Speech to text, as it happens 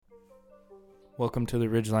Welcome to the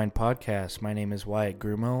Ridgeline podcast. My name is Wyatt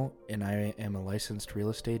Grumo, and I am a licensed real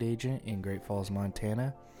estate agent in Great Falls,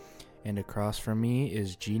 Montana. And across from me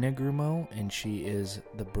is Gina Grumo, and she is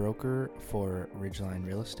the broker for Ridgeline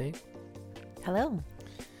Real Estate. Hello.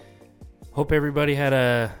 Hope everybody had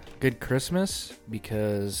a good Christmas,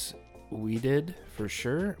 because we did, for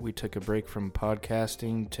sure. We took a break from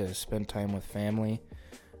podcasting to spend time with family,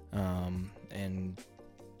 and,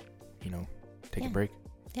 take a break.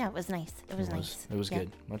 Yeah, it was nice. It was nice. It was good.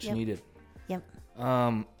 Much needed. Yep.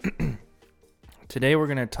 Today we're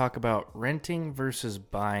going to talk about renting versus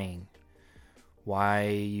buying. Why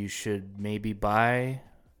you should maybe buy,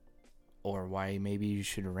 or why maybe you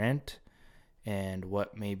should rent, and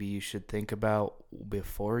what maybe you should think about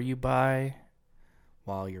before you buy,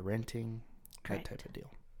 while you're renting, Correct. that type of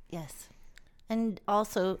deal. Yes. And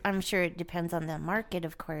also, I'm sure it depends on the market,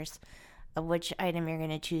 of course, of which item you're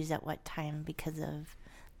going to choose at what time because of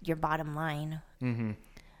your bottom line. Mm-hmm.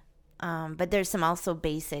 But there's some also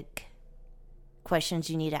basic questions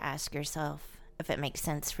you need to ask yourself if it makes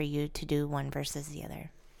sense for you to do one versus the other.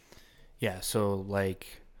 Yeah, so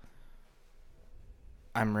like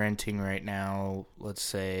I'm renting right now, let's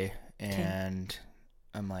say, and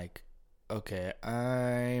I'm like, okay,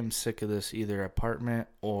 I'm sick of this either apartment,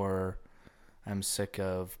 or I'm sick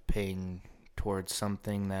of paying towards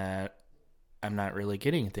something that I'm not really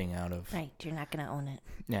getting anything out of. Right, you're not going to own it.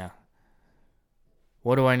 Yeah.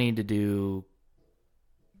 What do I need to do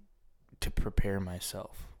to prepare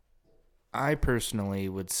myself? I personally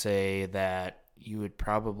would say that you would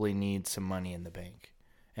probably need some money in the bank.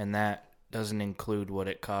 And that doesn't include what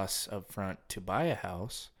it costs up front to buy a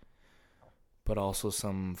house, but also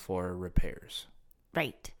some for repairs.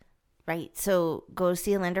 Right. So go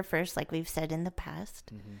see a lender first, like we've said in the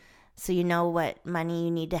past. Mm-hmm. So you know what money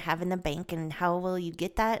you need to have in the bank, and how will you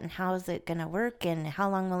get that, and how is it going to work, and how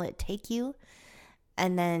long will it take you?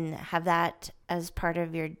 And then have that as part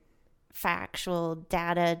of your factual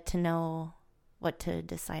data to know what to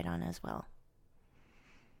decide on as well.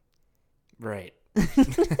 Right.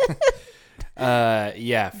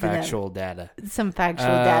 Factual data. Some factual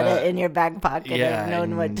data in your back pocket, yeah, of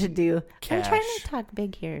knowing what to do. Cash. I'm trying to talk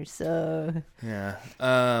big here, so. Yeah.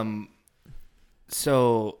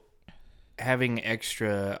 So having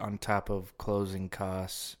extra on top of closing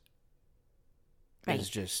costs is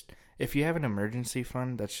just, if you have an emergency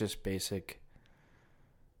fund, that's just basic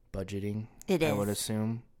budgeting. It is. I would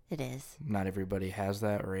assume. It is. Not everybody has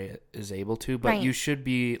that or is able to, but you should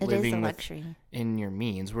be living in your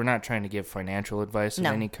means. We're not trying to give financial advice of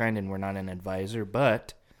any kind, and we're not an advisor,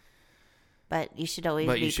 but you should always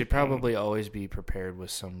But you should probably always be prepared with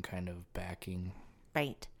some kind of backing.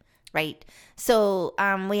 Right. So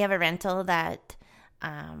we have a rental that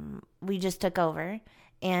we just took over,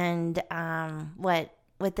 and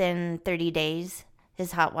within 30 days,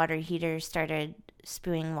 his hot water heater started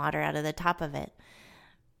spewing water out of the top of it.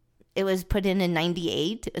 It was put in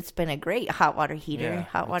 98. It's been a great hot water heater. Yeah,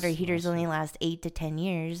 hot water heaters only last 8 to 10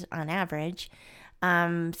 years on average.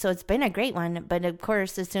 So it's been a great one. But of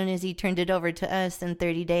course, as soon as he turned it over to us in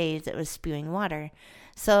 30 days, it was spewing water.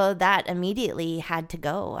 So that immediately had to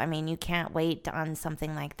go. I mean, you can't wait on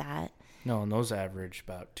something like that. No, and those average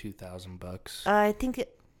about $2,000. I think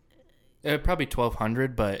probably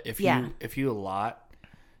 $1,200. But if you allot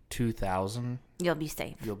 $2,000, you'll be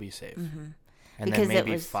safe. Mm-hmm. And because then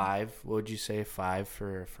maybe $5. What would you say? $5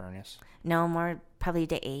 for a furnace? No, more probably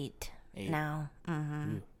to $8 now.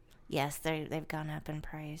 Mm-hmm. Yes, they've gone up in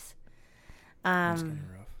price. That's kind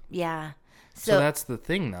of rough. Yeah. So that's the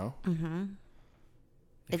thing, though. Mm-hmm.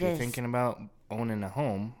 If you're thinking about owning a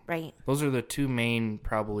home, right? Those are the two main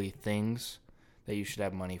probably things that you should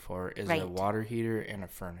have money for: is a water heater and a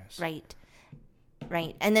furnace. Right.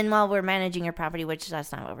 And then while we're managing your property, which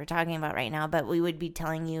that's not what we're talking about right now, but we would be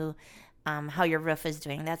telling you how your roof is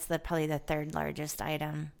doing. That's probably the third largest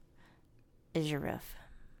item is your roof.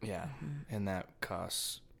 Yeah, and that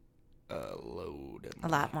costs a load of money. A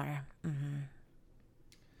lot more. Mm-hmm.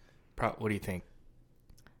 What do you think?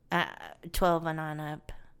 12 and on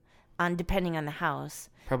up, depending on the house.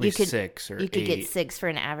 Probably 6 or 8. You could get 6 for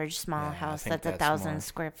an average small house. That's 1,000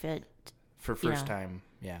 square feet. For first time,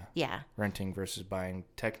 renting versus buying.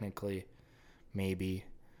 Technically, maybe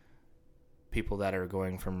people that are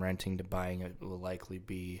going from renting to buying, it will likely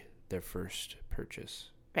be their first purchase.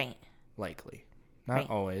 Right. Likely. Not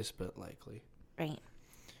always, but likely. Right.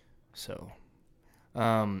 So,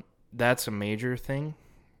 that's a major thing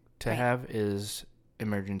to have is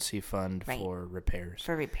emergency fund for repairs.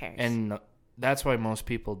 For repairs. And that's why most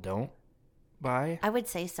people don't buy. I would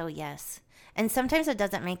say so, yes. And sometimes it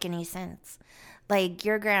doesn't make any sense. Like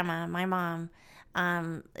your grandma, my mom,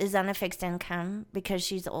 is on a fixed income because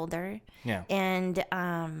she's older. Yeah.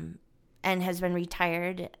 And has been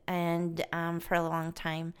retired and for a long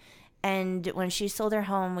time. And when she sold her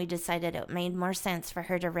home, we decided it made more sense for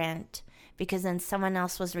her to rent because then someone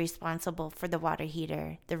else was responsible for the water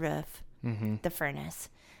heater, the roof, the furnace.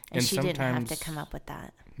 And she didn't have to come up with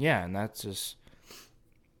that. Yeah, and that just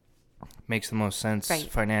makes the most sense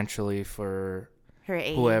financially for her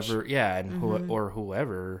age. Whoever, and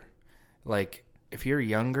whoever. Like, if you're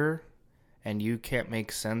younger and you can't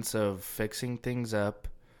make sense of fixing things up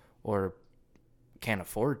or can't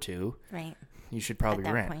afford to, right, you should probably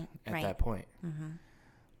rent at that point.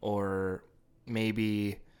 Or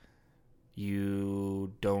maybe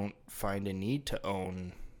you don't find a need to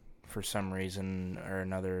own for some reason or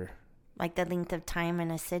another. Like the length of time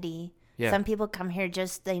in a city. Yeah. Some people come here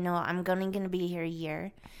just, they know I'm going to be here a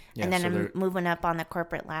year. And then I'm moving up on the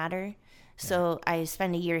corporate ladder. So I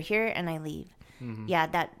spend a year here and I leave. Yeah,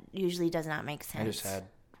 that usually does not make sense. I just had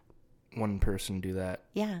one person do that.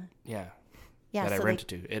 Yeah. Yeah. Yeah. That I rented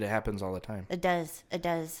to. It happens all the time. It does. It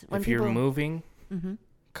does. When you're moving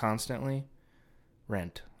constantly,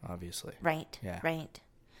 rent, obviously. Right. Yeah. Right.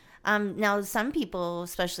 Now, some people,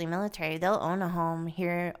 especially military, they'll own a home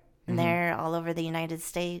here and there all over the United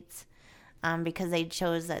States because they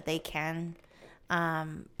chose that they can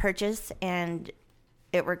purchase and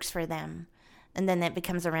it works for them. And then it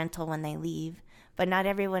becomes a rental when they leave. But not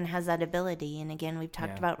everyone has that ability. And again, we've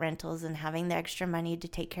talked about rentals and having the extra money to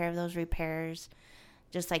take care of those repairs,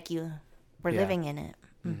 just like you were living in it.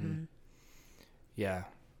 Yeah.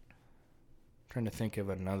 Trying to think of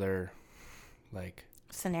another,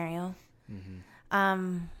 scenario.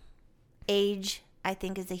 Age, I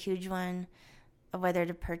think, is a huge one of whether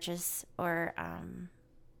to purchase or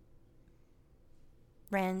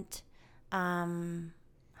rent.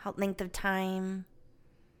 Length of time.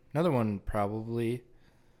 Another one probably,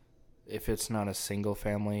 if it's not a single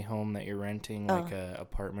family home that you're renting, like a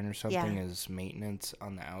apartment or something, is maintenance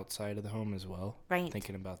on the outside of the home as well. Right.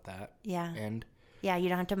 Thinking about that. Yeah. And yeah, you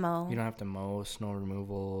don't have to mow. You don't have to mow, snow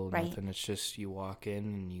removal, nothing. It's just you walk in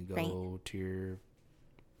and you go to your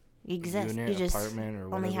unit, you just apartment, or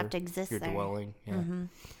whatever. Only have to exist your there. dwelling. Yeah.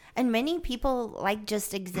 And many people like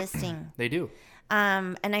just existing. They do.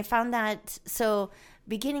 And I found that, so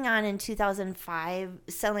beginning on in 2005,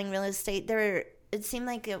 selling real estate, it seemed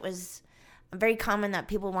like it was very common that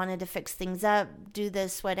people wanted to fix things up, do the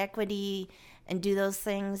sweat equity, and do those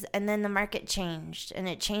things. And then the market changed. And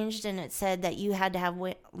it said that you had to have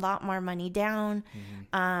a lot more money down.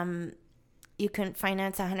 You couldn't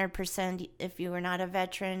finance 100% if you were not a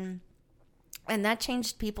veteran. And that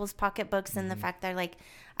changed people's pocketbooks and the fact they're like,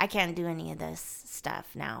 I can't do any of this stuff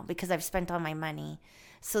now because I've spent all my money.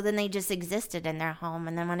 So then they just existed in their home.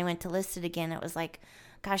 And then when I went to list it again, it was like,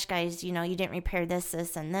 gosh, guys, you didn't repair this,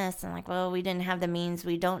 and this. And like, well, we didn't have the means.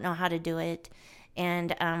 We don't know how to do it.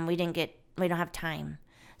 And we don't have time.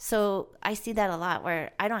 So I see that a lot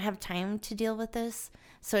where I don't have time to deal with this.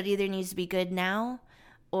 So it either needs to be good now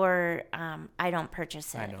or I don't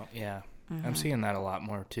purchase it. Yeah. I'm seeing that a lot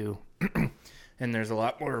more too. And there's a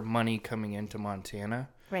lot more money coming into Montana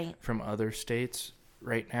from other states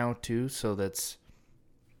right now too. So that's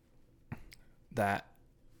that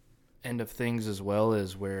end of things as well,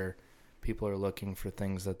 as where people are looking for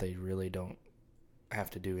things that they really don't have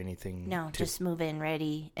to do anything. No, just move in,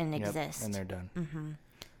 ready, and exist. And they're done.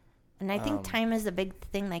 And I think time is a big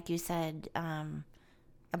thing, like you said,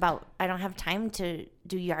 about I don't have time to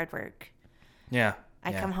do yard work. Yeah.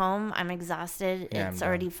 I come home, I'm exhausted. Yeah, it's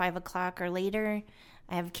already 5 o'clock or later.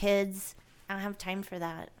 I have kids. I don't have time for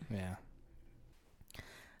that. Yeah.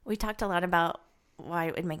 We talked a lot about why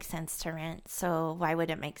it would make sense to rent. So why would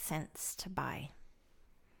it make sense to buy?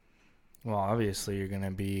 Well, obviously you're going to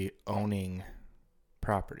be owning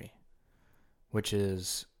property, which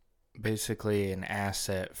is basically an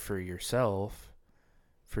asset for yourself,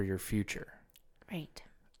 for your future. Right.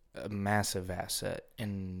 A massive asset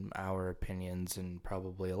in our opinions, and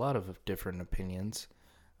probably a lot of different opinions.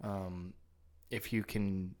 If you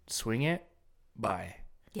can swing it, buy.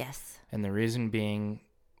 Yes. And the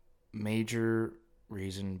major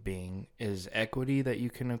reason being is equity that you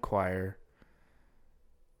can acquire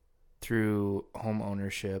through home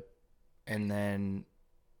ownership. And then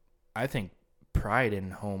I think pride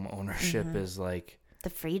in home ownership is like the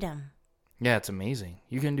freedom. Yeah, it's amazing.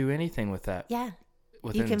 You can do anything with that. Yeah.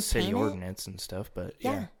 Within city ordinance and stuff, but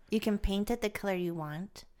yeah. You can paint it the color you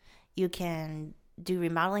want. You can do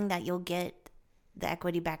remodeling that you'll get the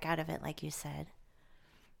equity back out of it, like you said.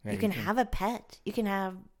 Yeah, you can have a pet. You can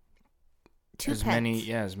have two pets.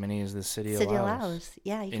 As many as the city allows.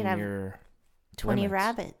 Yeah, you can have your 20 limits.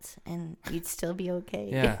 rabbits and you'd still be okay.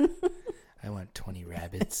 Yeah. I want 20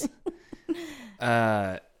 rabbits.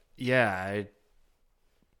 Yeah,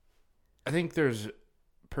 I think there's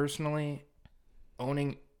personally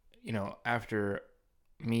owning, after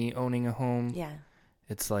me owning a home, Yeah.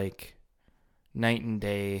 it's like night and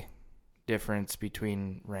day difference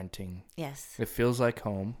between renting. Yes. It feels like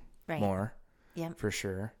home Right. more. Yep. For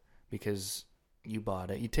sure, because you bought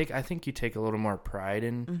it. I think you take a little more pride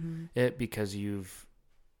in it because you've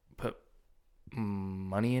put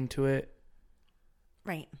money into it.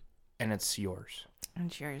 Right. And it's yours.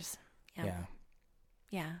 It's yours. Yep. Yeah.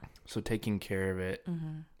 Yeah. So taking care of it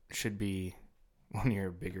should be one of your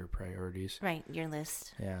bigger priorities. Right. Your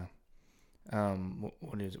list. Yeah.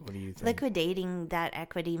 What do you think? Liquidating that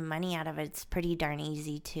equity money out of it's pretty darn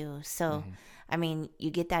easy too. So, I mean, you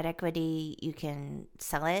get that equity, you can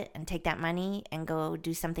sell it and take that money and go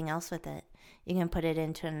do something else with it. You can put it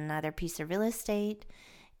into another piece of real estate.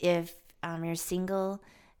 If you're single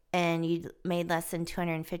and you made less than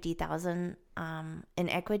 $250,000 in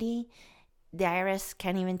equity, the IRS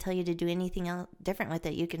can't even tell you to do anything else different with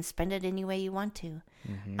it. You can spend it any way you want to.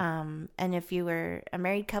 And if you were a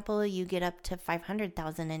married couple, you get up to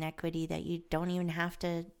 $500,000 in equity that you don't even have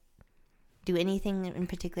to do anything in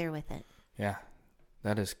particular with it. Yeah,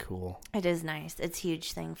 that is cool. It is nice. It's a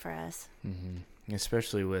huge thing for us.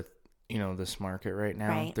 Especially with, this market right now.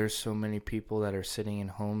 Right. There's so many people that are sitting in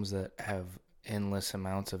homes that have endless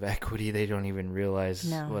amounts of equity. They don't even realize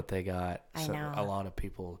what they got. I know. A lot of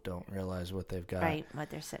people don't realize what they've got. Right, what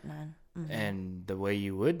they're sitting on. And the way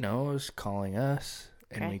you would know is calling us,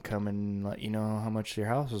 and we come and let you know how much your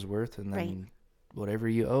house is worth, and then whatever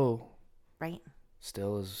you owe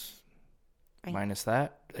still is minus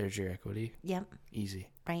that. There's your equity. Yep. Easy.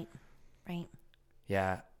 Right.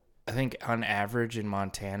 Yeah. I think on average in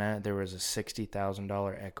Montana, there was a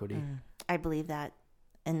 $60,000 equity. I believe that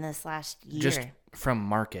in this last year. Just from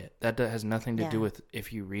market. That has nothing to do with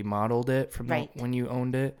if you remodeled it from when you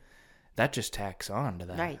owned it. That just tacks on to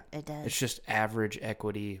that. Right, it does. It's just average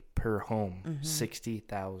equity per home,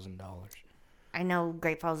 $60,000. I know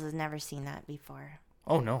Great Falls has never seen that before.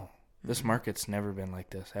 Oh, no. This market's never been like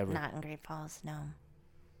this, ever. Not in Great Falls, no.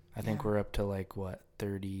 I think we're up to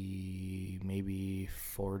 30, maybe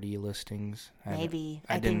 40 listings. Maybe.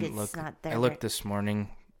 I think didn't it's look. not there. I looked this morning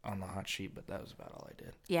on the hot sheet, but that was about all I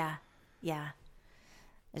did. Yeah.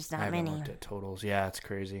 There's not I haven't many. looked at totals. Yeah, it's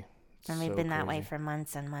crazy. And we've been that way for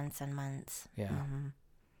months and months and months. Yeah.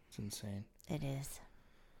 It's insane. It is.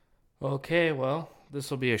 Okay, well, this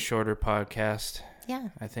will be a shorter podcast. Yeah.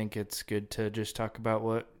 I think it's good to just talk about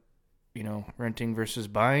what, renting versus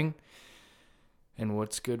buying and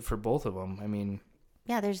what's good for both of them. I mean,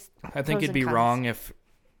 I think it'd be wrong if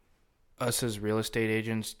us as real estate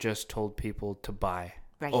agents just told people to buy.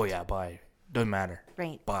 Right. Oh, yeah, buy. Doesn't matter.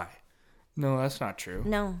 Right. Buy. No, that's not true.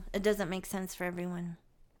 No, it doesn't make sense for everyone.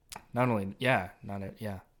 Not only, Yeah,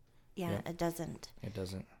 it doesn't. It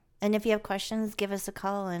doesn't. And if you have questions, give us a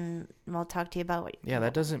call and we'll talk to you about what. Yeah,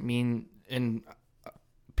 that doesn't mean, and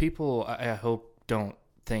people, I hope, don't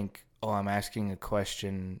think, oh, I'm asking a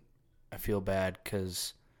question, I feel bad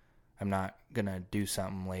because I'm not going to do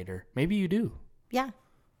something later. Maybe you do. Yeah.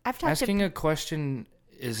 I've talked Asking a question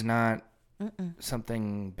is not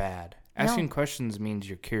something bad. Asking questions means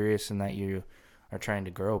you're curious and that you are trying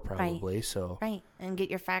to grow, probably. Right. So right, and get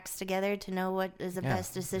your facts together to know what is the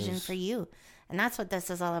best decision for you, and that's what this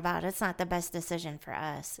is all about. It's not the best decision for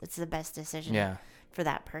us; it's the best decision for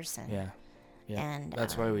that person. Yeah, and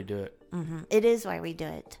that's why we do it. It is why we do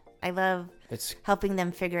it. I love helping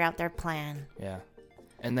them figure out their plan. Yeah,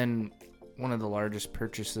 and then one of the largest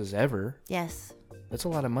purchases ever. Yes, that's a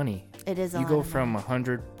lot of money. It is. You go from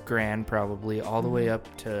 $100,000 probably all the way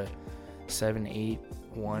up to 7, 8,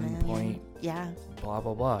 1 point. Yeah. Blah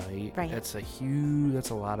blah blah. Right. That's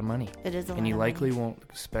a lot of money. It is a lot. And you likely won't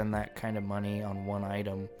spend that kind of money on one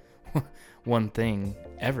item, one thing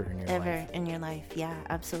ever in your life. Ever in your life, yeah,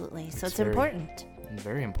 absolutely. So it's important.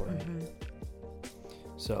 Very important.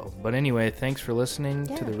 So, but anyway, thanks for listening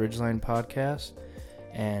to the Ridgeline podcast.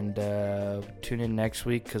 And tune in next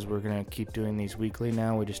week because we're going to keep doing these weekly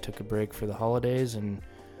now. We just took a break for the holidays, and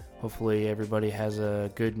hopefully everybody has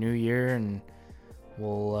a good new year, and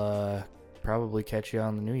we'll probably catch you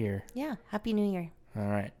on the new year. Yeah. Happy New Year. All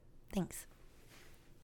right. Thanks.